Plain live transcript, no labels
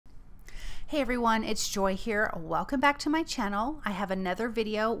Hey everyone, it's Joy here. Welcome back to my channel. I have another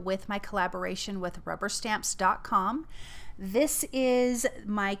video with my collaboration with rubberstamps.com. This is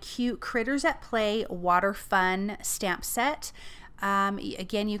my cute Critters at Play Water Fun stamp set.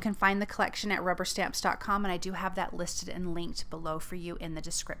 Again, you can find the collection at rubberstamps.com, and I do have that listed and linked below for you in the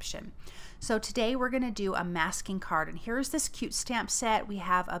description. So today we're going to do a masking card, and here's this cute stamp set. We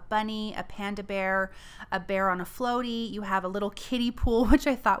have a bunny, a panda bear, a bear on a floaty. You have a little kiddie pool, which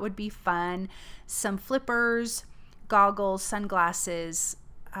I thought would be fun, some flippers, goggles, sunglasses,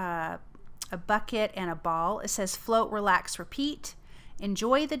 a bucket, and a ball. It says float, relax, repeat.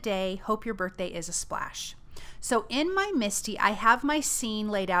 Enjoy the day. Hope your birthday is a splash. So in my Misty, I have my scene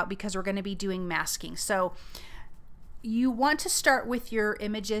laid out because we're going to be doing masking. So you want to start with your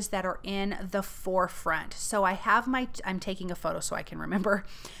images that are in the forefront. So I have I'm taking a photo so I can remember,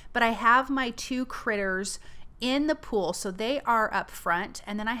 but I have my two critters in the pool. So they are up front,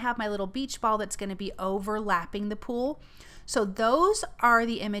 and then I have my little beach ball that's going to be overlapping the pool. So those are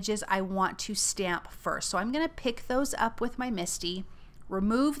the images I want to stamp first. So I'm going to pick those up with my Misty,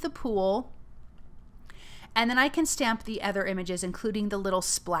 remove the pool, and then I can stamp the other images, including the little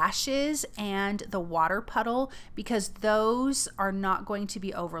splashes and the water puddle, because those are not going to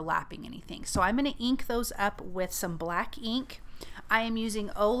be overlapping anything. So I'm going to ink those up with some black ink. I am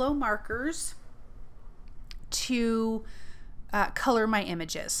using OLO markers to color my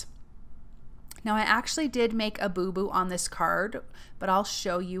images. Now I actually did make a boo-boo on this card, but I'll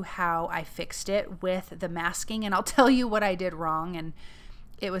show you how I fixed it with the masking, and I'll tell you what I did wrong, and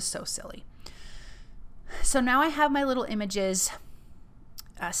it was so silly. So now I have my little images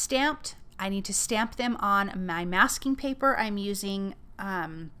stamped. I need to stamp them on my masking paper. I'm using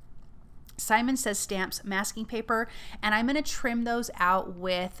Simon Says Stamps masking paper, and I'm going to trim those out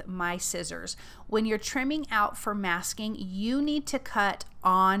with my scissors. When you're trimming out for masking, you need to cut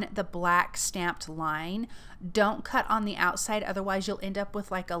on the black stamped line. Don't cut on the outside, otherwise you'll end up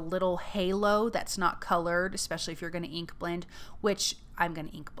with like a little halo that's not colored, especially if you're going to ink blend, which I'm going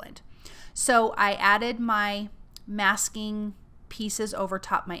to ink blend. So I added my masking pieces over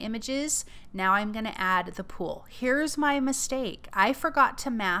top my images. Now I'm going to add the pool. Here's my mistake. I forgot to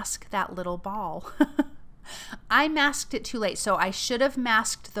mask that little ball. I masked it too late, so I should have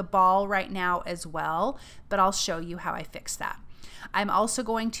masked the ball right now as well, but I'll show you how I fix that. I'm also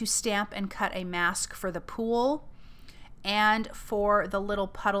going to stamp and cut a mask for the pool and for the little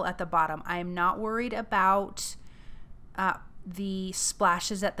puddle at the bottom. I am not worried about the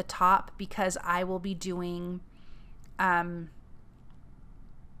splashes at the top because I will be doing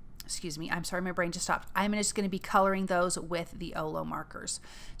excuse me, I'm sorry, my brain just stopped. I'm just going to be coloring those with the OLO markers.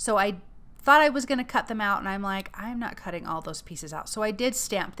 So I thought I was going to cut them out, and I'm like, I'm not cutting all those pieces out. So I did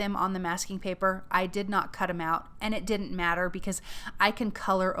stamp them on the masking paper. I did not cut them out, and it didn't matter because I can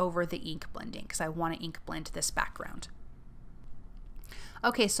color over the ink blending because I want to ink blend this background.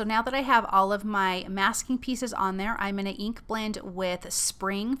 Okay, so now that I have all of my masking pieces on there, I'm going to ink blend with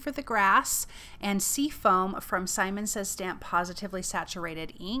Spring for the grass and SEAFOAM from Simon Says Stamp Positively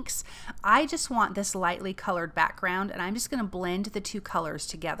Saturated Inks. I just want this lightly colored background, and I'm just going to blend the two colors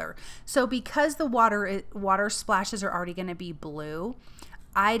together. So because the water splashes are already going to be blue,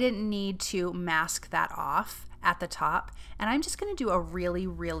 I didn't need to mask that off at the top, and I'm just going to do a really,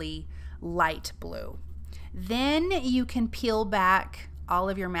 really light blue. Then you can peel back all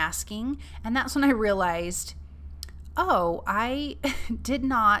of your masking, and that's when I realized, oh, I did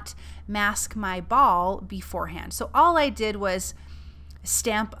not mask my ball beforehand. So all I did was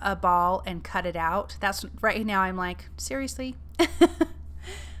stamp a ball and cut it out. That's right now I'm like, seriously? But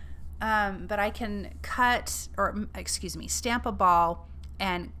I can cut, or excuse me, stamp a ball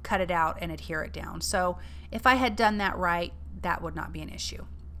and cut it out and adhere it down. So if I had done that right, that would not be an issue.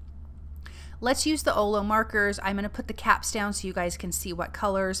 Let's use the OLO markers. I'm going to put the caps down so you guys can see what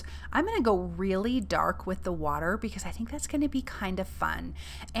colors. I'm going to go really dark with the water because I think that's going to be kind of fun.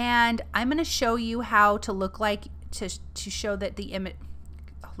 And I'm going to show you how to look like, to show that the image,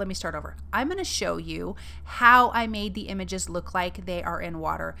 let me start over. I'm going to show you how I made the images look like they are in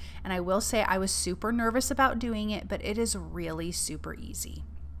water. And I will say I was super nervous about doing it, but it is really super easy.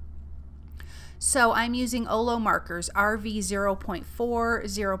 So I'm using OLO markers RV 0.4,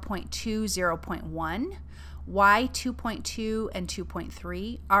 0.2, 0.1, Y 2.2 and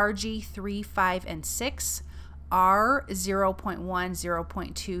 2.3, RG 3, 5, and 6, R 0.1,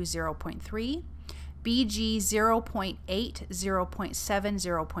 0.2, 0.3, BG 0.8, 0.7,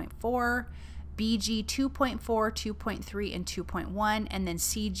 0.4, BG 2.4, 2.3, and 2.1, and then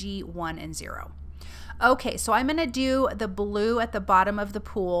CG 1 and 0. Okay, so I'm going to do the blue at the bottom of the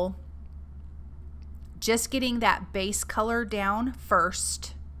pool, just getting that base color down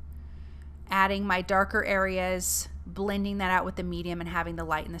first, adding my darker areas, blending that out with the medium, and having the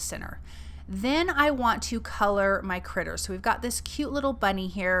light in the center. Then I want to color my critter. So we've got this cute little bunny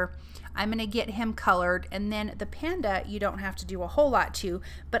here. I'm going to get him colored, and then the panda you don't have to do a whole lot to,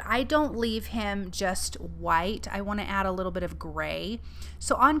 but I don't leave him just white. I want to add a little bit of gray.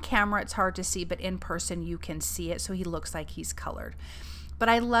 So on camera it's hard to see, but in person you can see it, so he looks like he's colored. But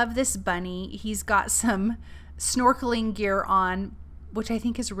I love this bunny. He's got some snorkeling gear on, which I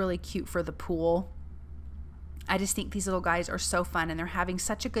think is really cute for the pool. I just think these little guys are so fun, and they're having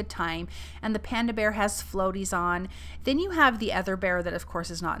such a good time. And the panda bear has floaties on. Then you have the other bear that of course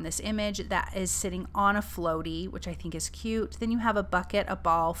is not in this image, that is sitting on a floaty, which I think is cute. Then you have a bucket, a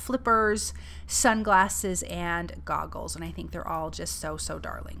ball, flippers, sunglasses, and goggles, and I think they're all just so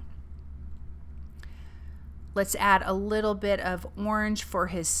darling. Let's add a little bit of orange for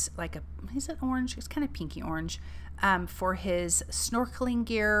his, is it orange? It's kind of pinky orange, for his snorkeling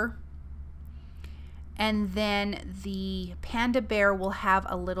gear. And then the panda bear will have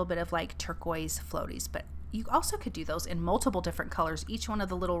a little bit of like turquoise floaties, but you also could do those in multiple different colors. Each one of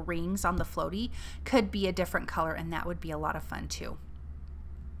the little rings on the floaty could be a different color, and that would be a lot of fun too.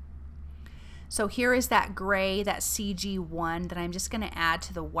 So here is that gray, that CG1 that I'm just going to add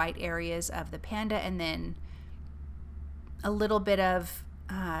to the white areas of the panda, and then a little bit of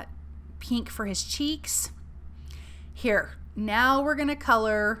pink for his cheeks. Here, now we're going to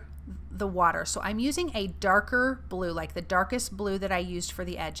color the water. So I'm using a darker blue, like the darkest blue that I used for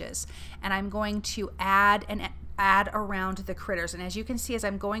the edges, and I'm going to add around the critters. And as you can see, as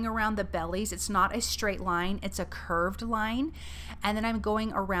I'm going around the bellies, it's not a straight line, it's a curved line, and then I'm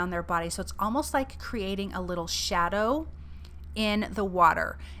going around their body, so it's almost like creating a little shadow in the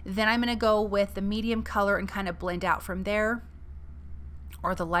water. Then I'm going to go with the medium color and kind of blend out from there,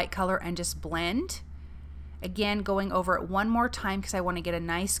 or the light color, and just blend. Again, going over it one more time because I want to get a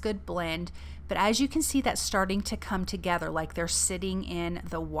nice good blend. But as you can see, that's starting to come together like they're sitting in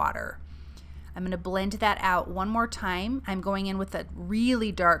the water. I'm going to blend that out one more time. I'm going in with a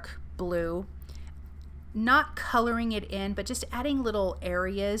really dark blue, not coloring it in, but just adding little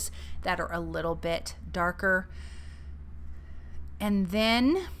areas that are a little bit darker. And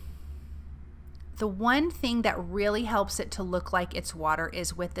then the one thing that really helps it to look like it's water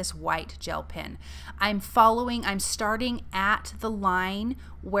is with this white gel pen. I'm starting at the line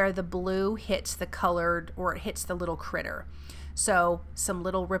where the blue hits the colored, or it hits the little critter. So some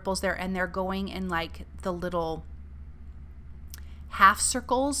little ripples there, and they're going in like the little half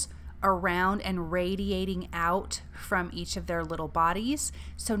circles around and radiating out from each of their little bodies.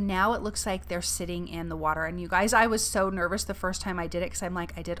 So now it looks like they're sitting in the water. And you guys, I was so nervous the first time I did it, because I'm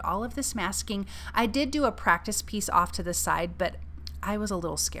like, I did all of this masking. I did do a practice piece off to the side, but I was a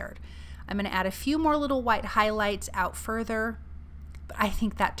little scared. I'm going to add a few more little white highlights out further, but I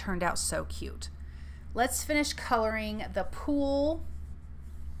think that turned out so cute. Let's finish coloring the pool,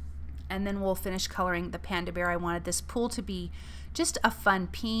 and then we'll finish coloring the panda bear. I wanted this pool to be just a fun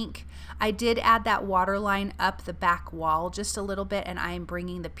pink. I did add that water line up the back wall just a little bit, and I am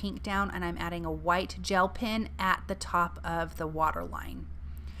bringing the pink down, and I'm adding a white gel pen at the top of the water line.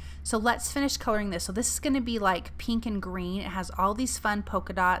 So let's finish coloring this. So this is going to be like pink and green. It has all these fun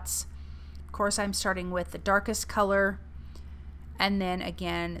polka dots. Of course, I'm starting with the darkest color, and then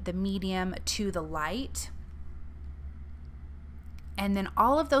again the medium to the light. And then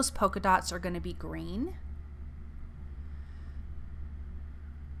all of those polka dots are going to be green.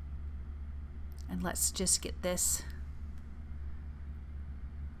 And let's just get this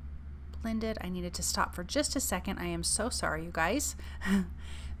blended. I needed to stop for just a second. I am so sorry, you guys.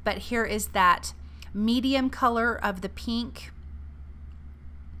 But here is that medium color of the pink.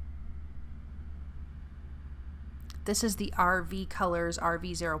 This is the RV colors,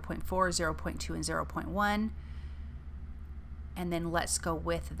 RV 0.4, 0.2, and 0.1. And then let's go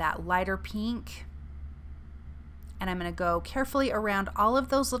with that lighter pink. And I'm going to go carefully around all of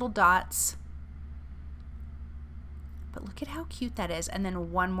those little dots. But look at how cute that is. And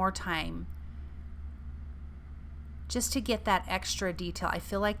then one more time, just to get that extra detail. I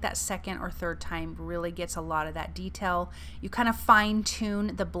feel like that second or third time really gets a lot of that detail. You kind of fine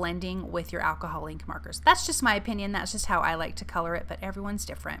tune the blending with your alcohol ink markers. That's just my opinion. That's just how I like to color it, but everyone's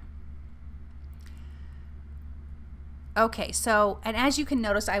different. Okay, so, and as you can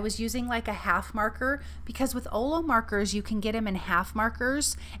notice, I was using like a half marker, because with OLO markers, you can get them in half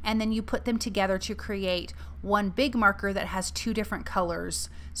markers, and then you put them together to create one big marker that has two different colors,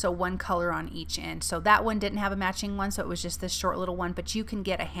 so one color on each end. So that one didn't have a matching one, so it was just this short little one, but you can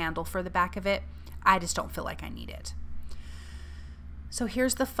get a handle for the back of it. I just don't feel like I need it. So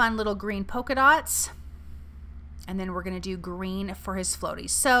here's the fun little green polka dots. And then we're going to do green for his floaties.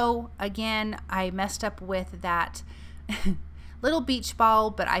 So again, I messed up with that little beach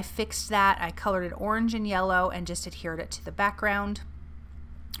ball, but I fixed that. I colored it orange and yellow and just adhered it to the background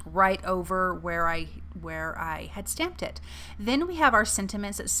right over where I had stamped it. Then we have our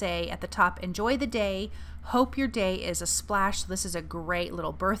sentiments that say at the top, enjoy the day, hope your day is a splash. So this is a great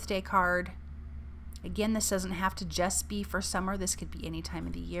little birthday card. Again, this doesn't have to just be for summer. This could be any time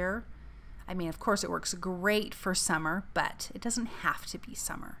of the year. I mean, of course it works great for summer, but it doesn't have to be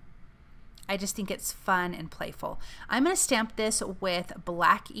summer. I just think it's fun and playful. I'm going to stamp this with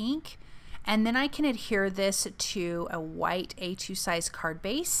black ink, and then I can adhere this to a white A2 size card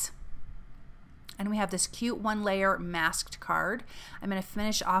base. And we have this cute one layer masked card. I'm going to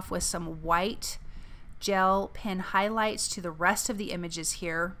finish off with some white gel pen highlights to the rest of the images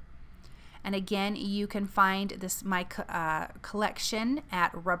here. And again, you can find this my collection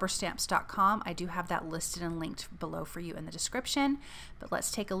at rubberstamps.com. I do have that listed and linked below for you in the description. But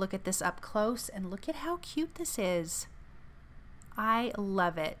let's take a look at this up close and look at how cute this is. I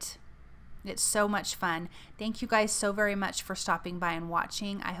love it. It's so much fun. Thank you guys so very much for stopping by and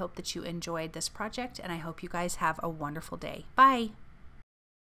watching. I hope that you enjoyed this project, and I hope you guys have a wonderful day. Bye.